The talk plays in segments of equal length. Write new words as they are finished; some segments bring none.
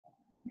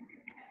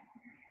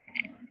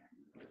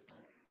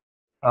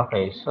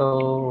Okay,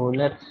 so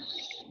let's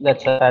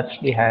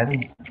attach the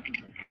hand.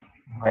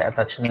 Okay,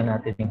 attach na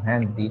natin yung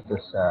hand dito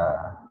sa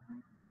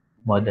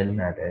model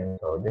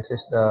natin. So this is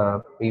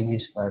the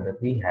previous file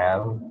that we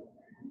have.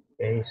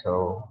 Okay,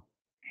 so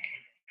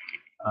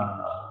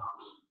uh,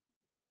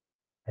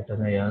 ito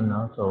na yun,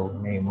 no? So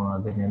may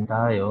mga ganyan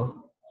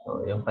tayo.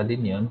 So yung pa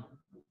din yun.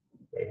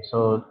 Okay,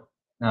 so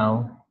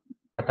now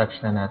attach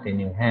na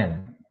natin yung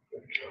hand.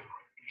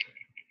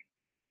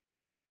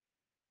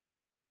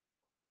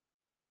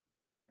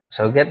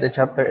 So get the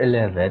chapter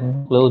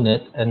 11, clone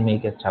it, and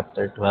make it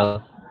chapter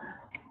 12.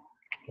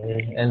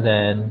 Okay, and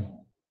then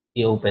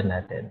i-open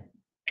natin.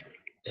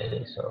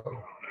 Okay, so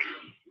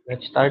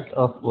let's start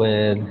off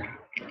with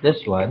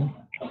this one.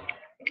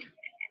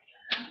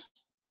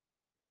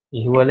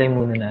 Ihiwalay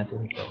muna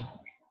natin ito.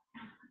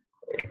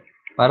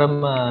 Para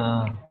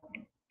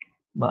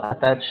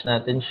ma-attach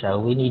natin siya,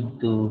 we need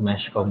to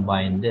mesh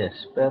combine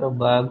this. Pero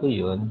bago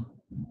yun,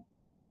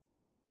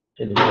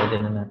 actually, pwede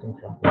na natin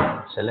siya.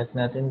 Select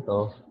natin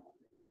to,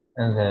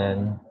 and then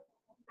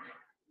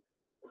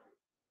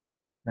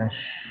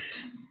mesh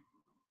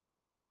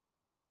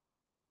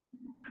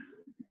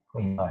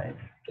combine.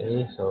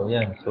 Okay, so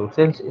yan. So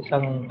since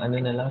isang ano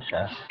na lang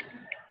siya,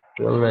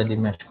 we already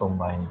mesh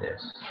combine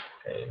this.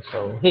 Okay,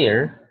 so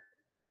here,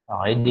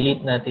 okay,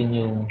 delete natin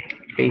yung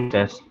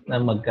faces na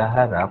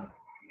magkaharap.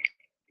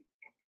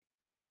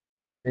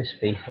 This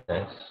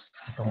faces,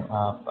 itong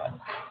apat.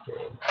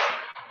 Okay.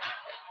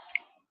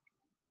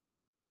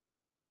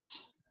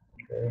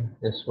 Okay,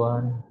 this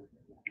one,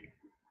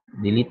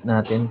 delete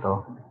natin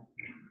to.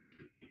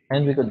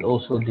 And we could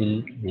also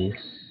delete this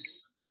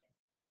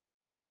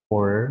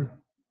for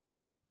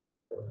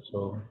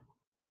so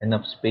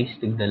enough space,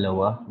 tig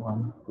dalawa.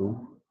 1, 2,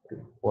 3,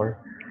 4.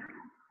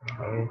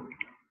 Okay.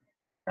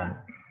 Yan.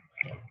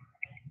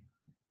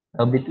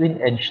 Now, between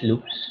edge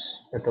loops,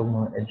 itong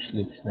mga edge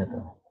loops na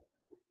to.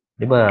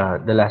 Di ba,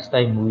 the last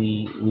time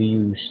we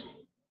used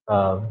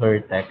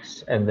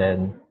vertex and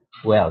then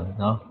weld,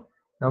 no?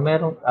 Now,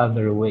 merong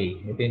other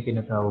way. Ito yung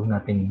tinatawag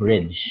nating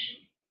bridge.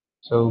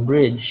 So,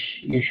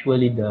 bridge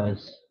usually does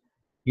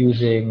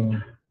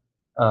using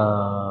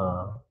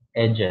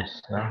edges,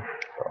 no?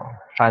 So,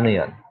 paano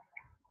yun?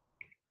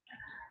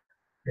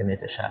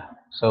 Ganito siya.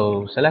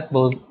 So, select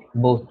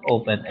both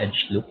open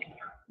edge loop.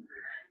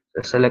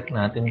 So, select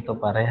natin ito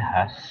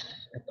parehas.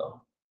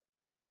 Ito.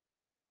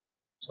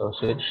 So,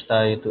 switch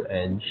tayo to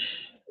edge.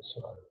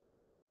 So,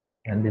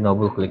 and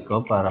double click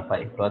ko para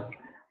paikot.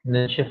 And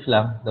then shift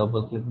lang,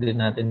 double click din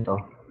natin to.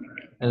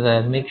 And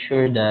then make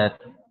sure that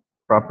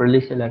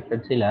properly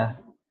selected sila.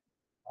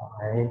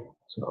 Okay.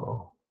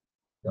 So,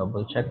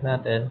 double check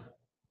natin.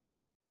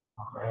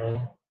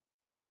 Okay.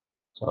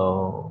 So,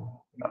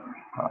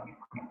 okay.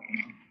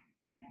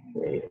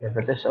 If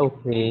it is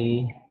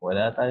okay,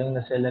 wala tayong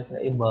na-select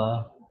na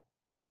iba.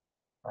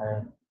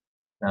 Okay.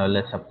 Now,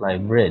 let's apply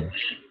bridge.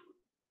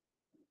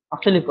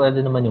 Actually,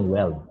 pwede naman yung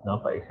weld,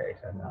 no? Pa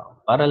isa-isa na.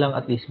 Para lang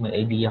at least may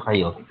idea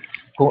kayo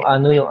kung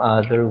ano yung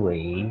other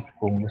way,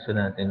 kung gusto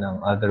natin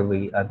ng other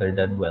way other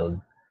than weld,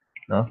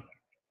 no?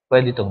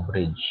 Pwede itong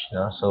bridge,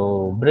 no?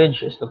 So,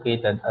 bridge is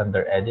located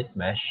under edit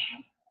mesh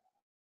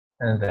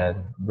and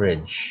then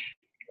bridge.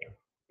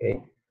 Okay?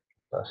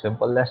 So,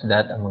 simple as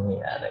that ang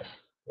mangyayari.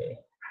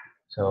 Okay?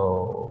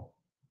 So,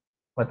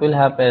 what will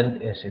happen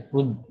is it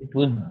would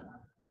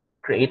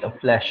create a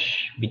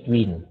flash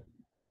between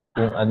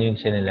kung ano yung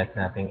sinelect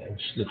nating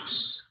edge loops.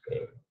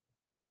 Okay?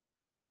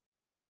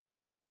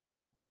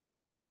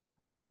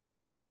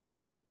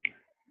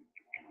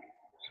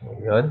 So,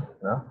 yun,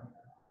 no?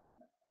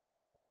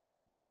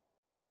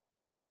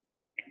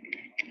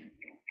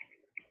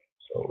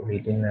 So,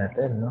 ulitin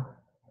natin, no?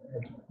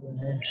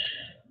 Mesh,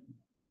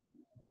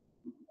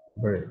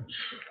 bridge.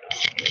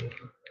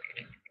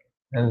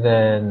 And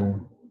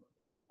then,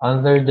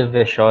 under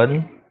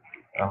division,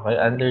 okay,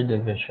 under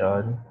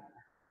division,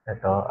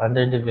 ito,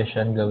 under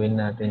division, gawin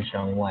natin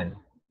siyang 1.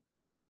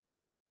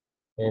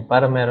 Okay,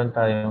 para meron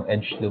tayong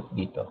edge loop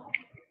dito.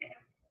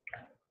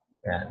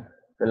 Yan.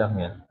 Ito lang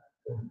yan.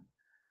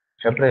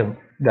 Siyempre,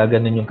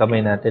 gaganon yung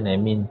kamay natin. I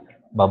mean,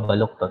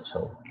 babaluktot.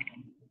 So,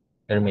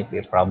 there may be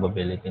a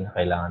probability na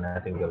kailangan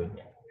natin gawin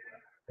yan.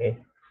 Okay?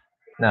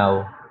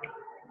 Now,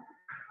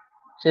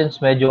 since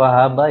medyo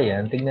hahaba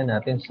yan, tingnan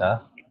natin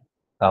sa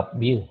top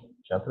view.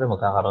 Siyempre,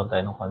 magkakaroon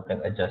tayo ng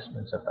konting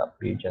adjustment sa top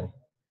view dyan.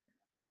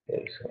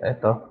 Okay, so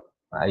ito,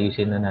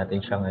 maayusin na natin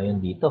siya ngayon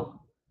dito.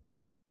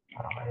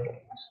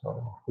 Okay,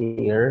 so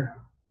here,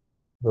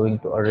 going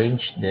to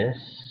arrange this.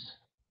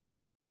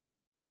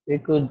 We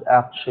could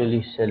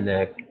actually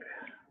select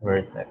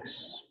vertex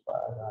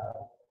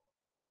para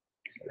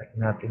select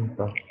natin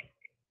to.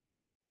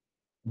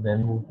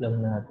 Then move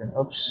lang natin.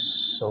 Oops,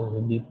 so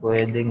hindi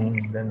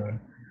pwedeng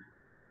ganun.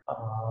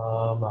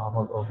 Baka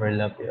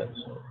mag-overlap yun.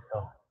 So ito,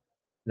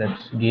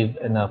 let's give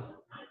enough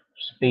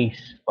space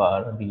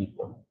para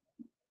dito.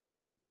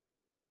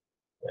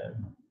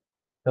 Yan.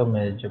 So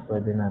medyo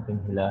pwede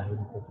natin hilahin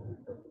ito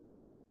dito.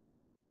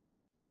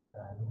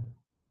 Yan.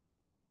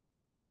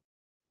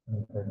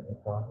 And then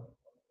ito.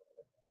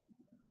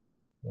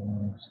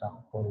 Yung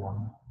sakto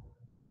lang.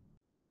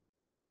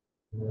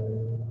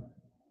 Here.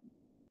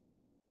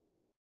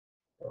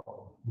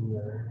 So,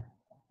 here.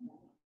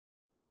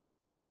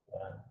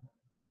 Yan.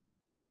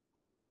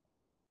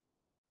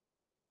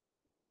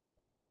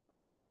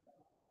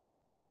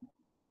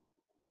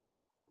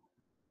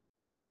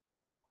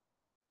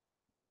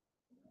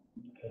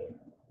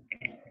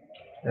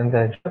 And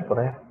then,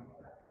 syempre,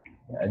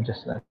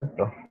 i-adjust natin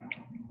to.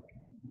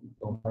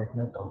 Itong part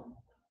na to.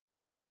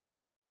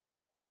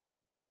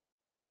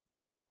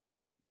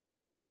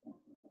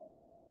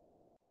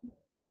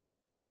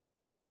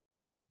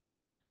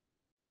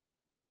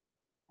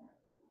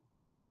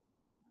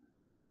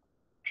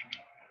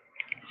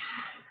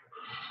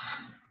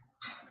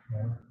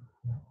 Yan.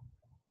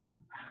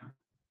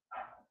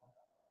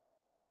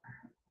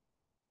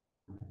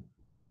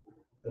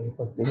 So,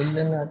 pag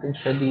tinignan natin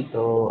siya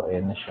dito,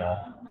 ayan na siya.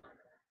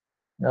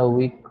 Now,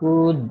 we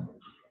could,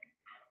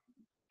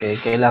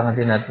 kailangan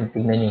din natin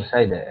tingnan yung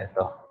side eh.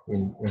 Ito,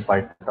 yung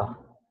part na to.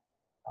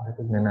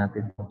 Tignan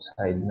natin yung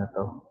side na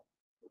to.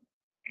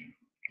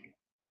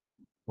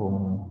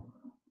 Kung,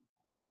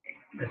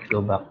 let's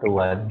go back to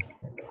one.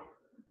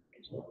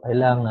 So,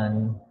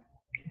 kailangan,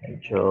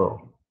 medyo,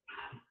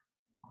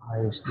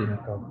 ayos din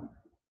to.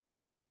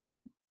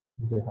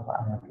 Hindi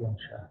nakaangat lang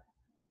siya.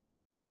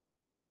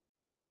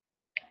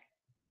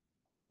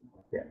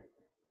 Yeah.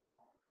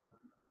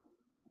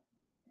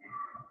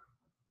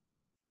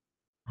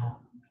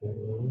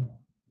 Okay.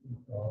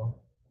 Ito.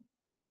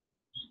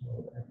 So,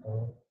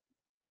 ito.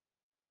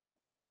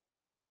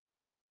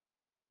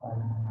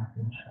 Paano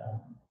natin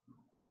siya?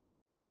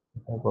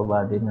 Ito,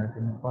 baba din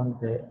natin ng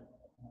konti.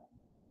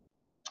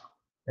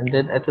 And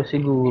then, ito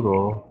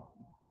siguro,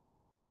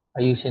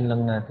 ayusin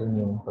lang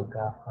natin yung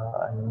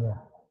pagkaka, niya.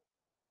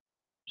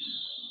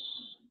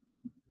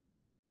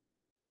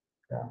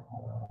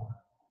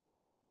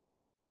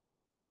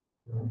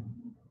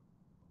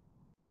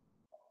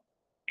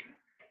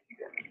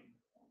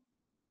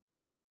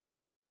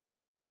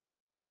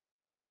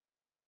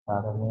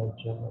 Para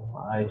medyo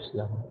maayos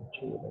lang ang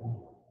itsura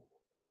niya.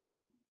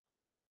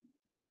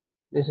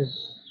 This is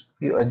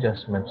few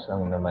adjustments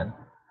lang naman.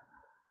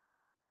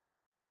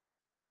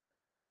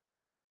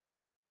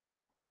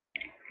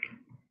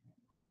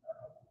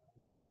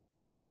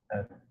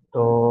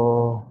 Ito,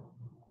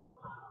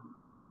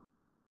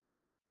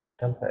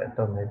 siyempre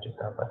ito medyo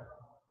dapat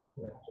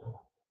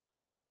medyo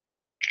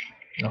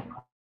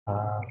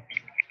nakababa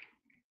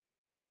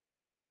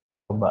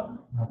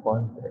na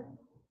konti.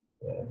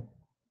 Yan.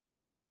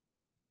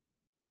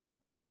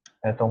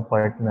 Etong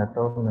part na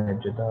to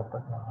medyo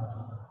dapat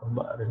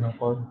nakababa rin ng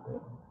konti.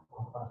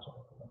 Papasok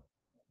ko lang.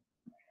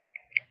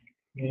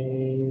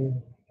 Okay,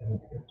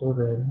 ito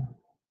rin.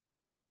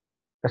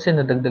 Kasi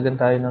nadagdagan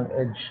tayo ng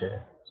edge eh.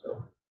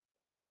 So,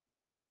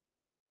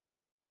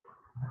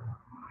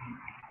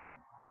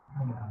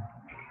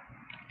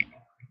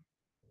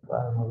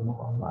 para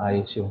mukhang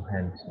maayos yung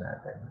hands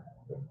natin.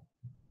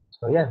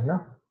 So, yan,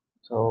 no?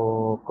 So,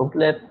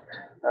 complete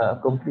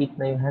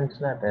na yung hands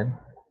natin.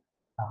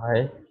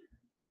 Okay?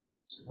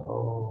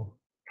 So,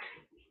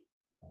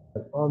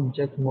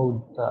 object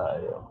mode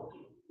tayo.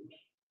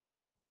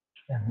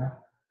 Yan, no?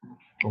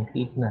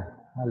 Complete na.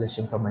 Halos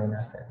yung kamay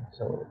natin.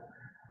 So,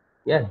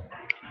 yan.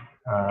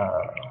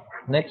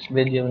 Next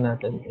video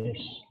natin is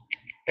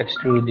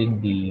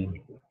extruding the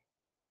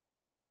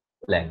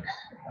legs.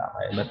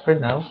 Okay, but for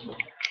now,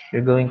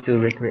 we're going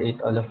to recreate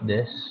all of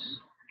this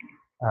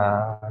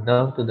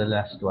down to the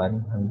last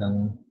one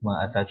hanggang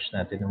ma-attach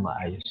natin na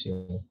maayos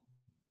yung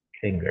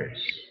fingers.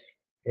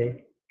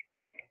 Okay?